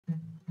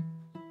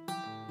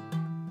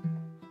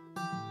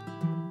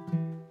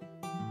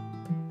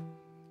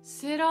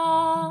Sit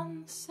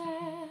on the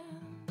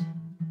sand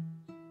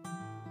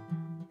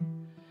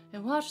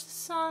and watch the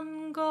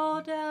sun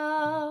go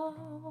down.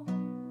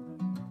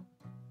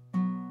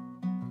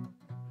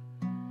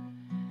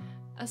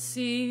 I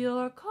see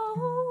your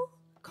cold,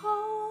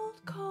 cold,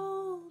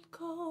 cold,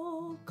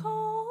 cold,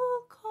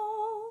 cold,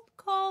 cold,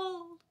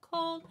 cold,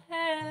 cold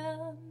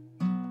hand.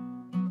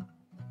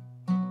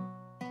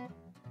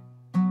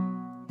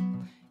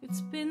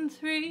 It's been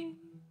 3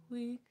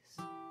 weeks,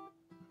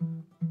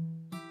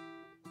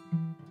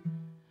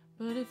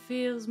 but it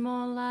feels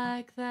more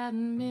like that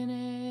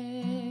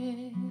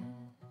minute.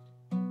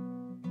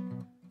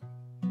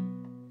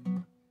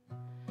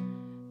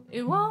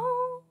 It won't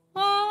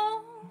end.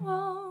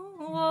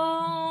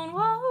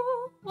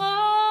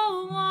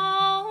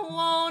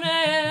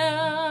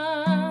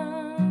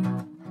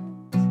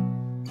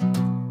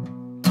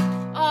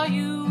 Are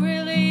you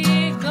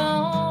really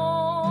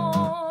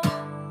gone?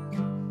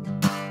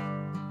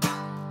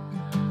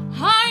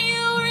 Are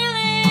you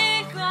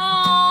really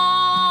gone?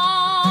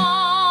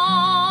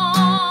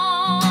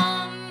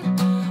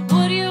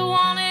 Would you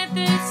want it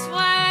this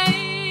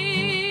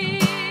way?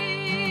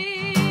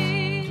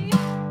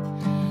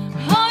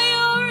 Are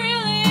you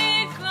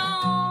really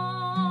gone?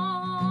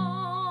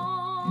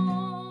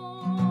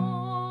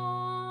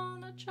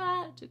 I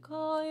tried to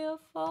call your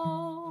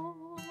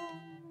phone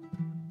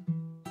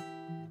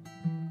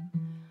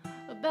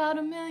about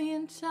 1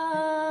 million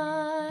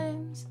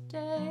times a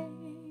day,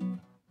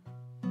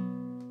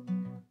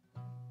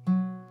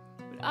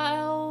 but I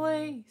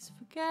always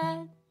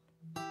forget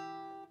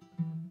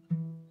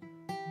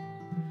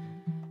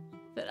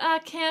that I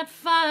can't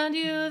find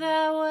you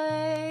that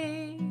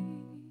way,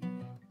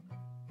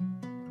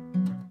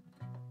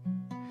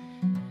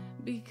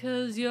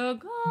 because you're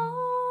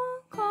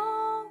gone,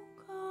 gone,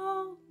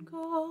 gone,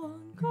 gone,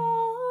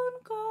 gone,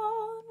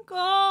 gone,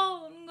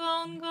 gone,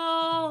 gone,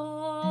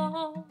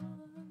 gone.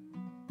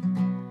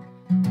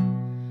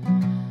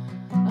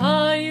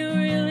 Are you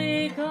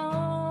really gone?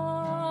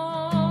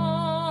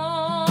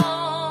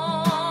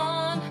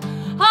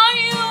 Are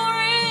you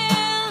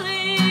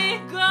really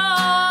gone?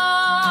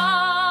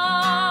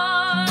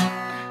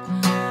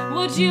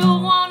 Would you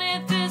want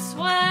it this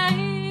way?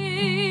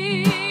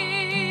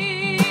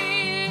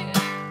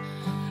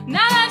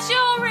 Now that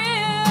you're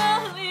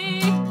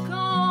really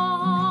gone.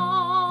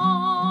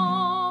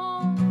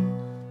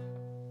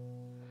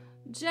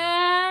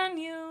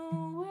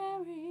 January,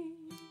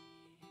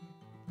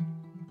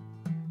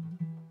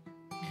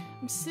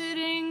 I'm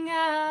sitting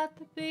at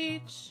the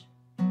beach.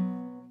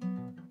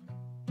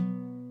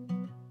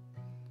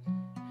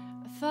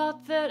 I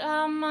thought that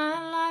I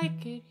might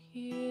like it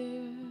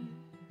here,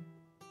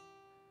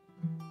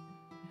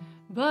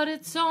 but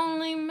it's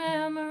only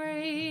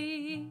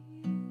memories.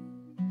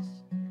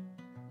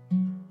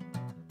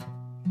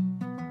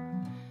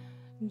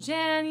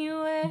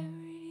 January,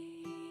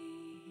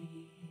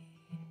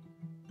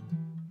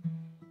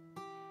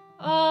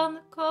 on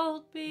the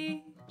cold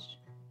beach,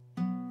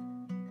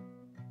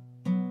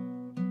 I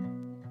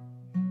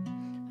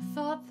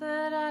thought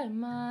that I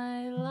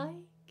might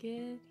like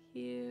it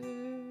here,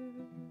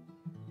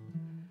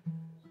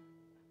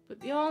 but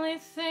the only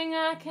thing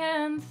I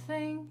can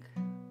think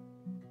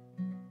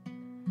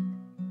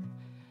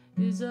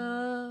is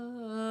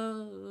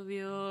of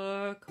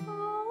your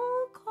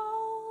cold,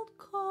 cold,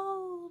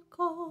 cold,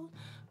 cold,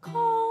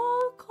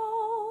 cold,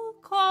 cold,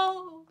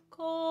 cold,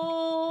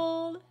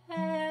 cold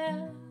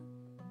hand,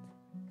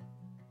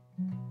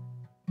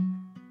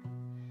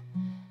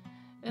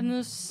 and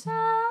the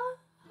sound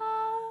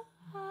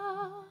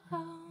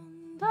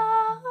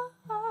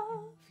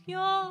of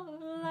your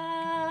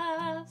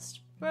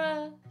last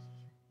breath.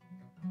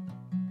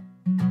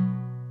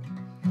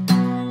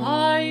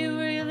 Are you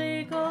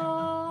really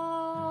gone?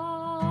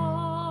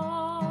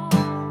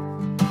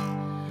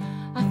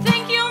 I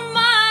think you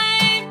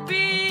might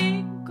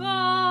be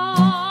gone.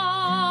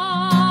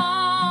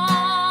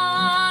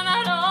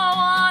 I don't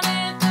want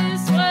it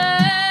this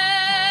way,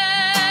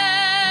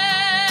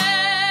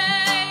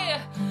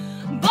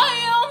 but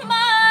you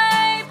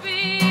might be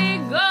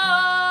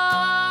gone.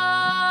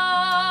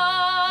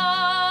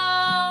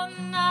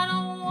 I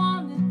don't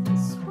want it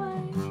this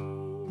way,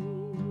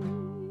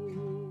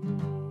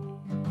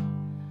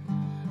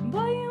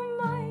 but you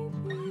might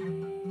be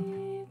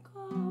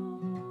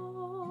gone.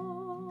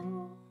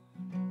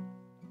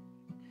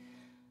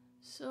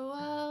 So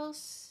I'll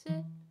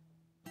sit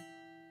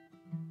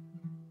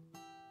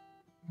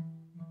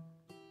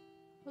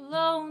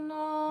alone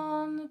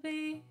on the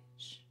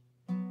beach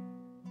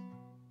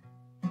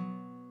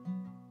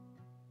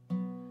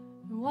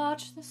and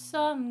watch the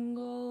sun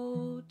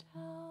go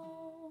down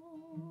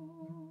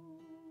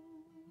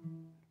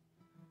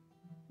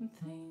and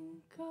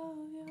think of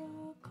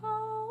your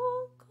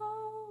cold,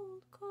 cold,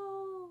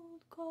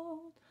 cold,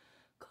 cold,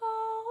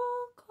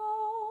 cold,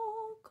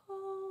 cold,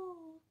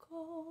 cold,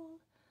 cold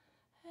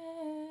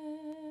hand.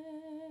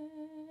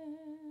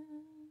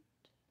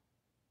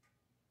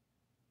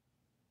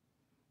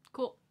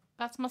 Cool.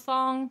 That's my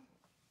song.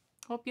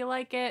 Hope you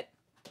like it.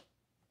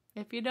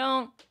 If you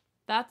don't,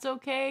 That's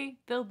okay.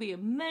 There'll be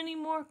many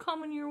more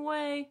coming your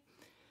way.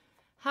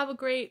 Have a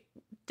great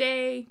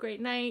day,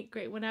 great night,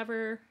 great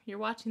whenever you're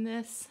watching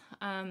this.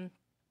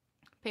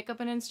 Pick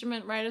up an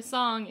instrument, write a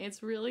song.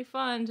 It's really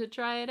fun to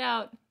try it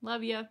out.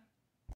 Love ya.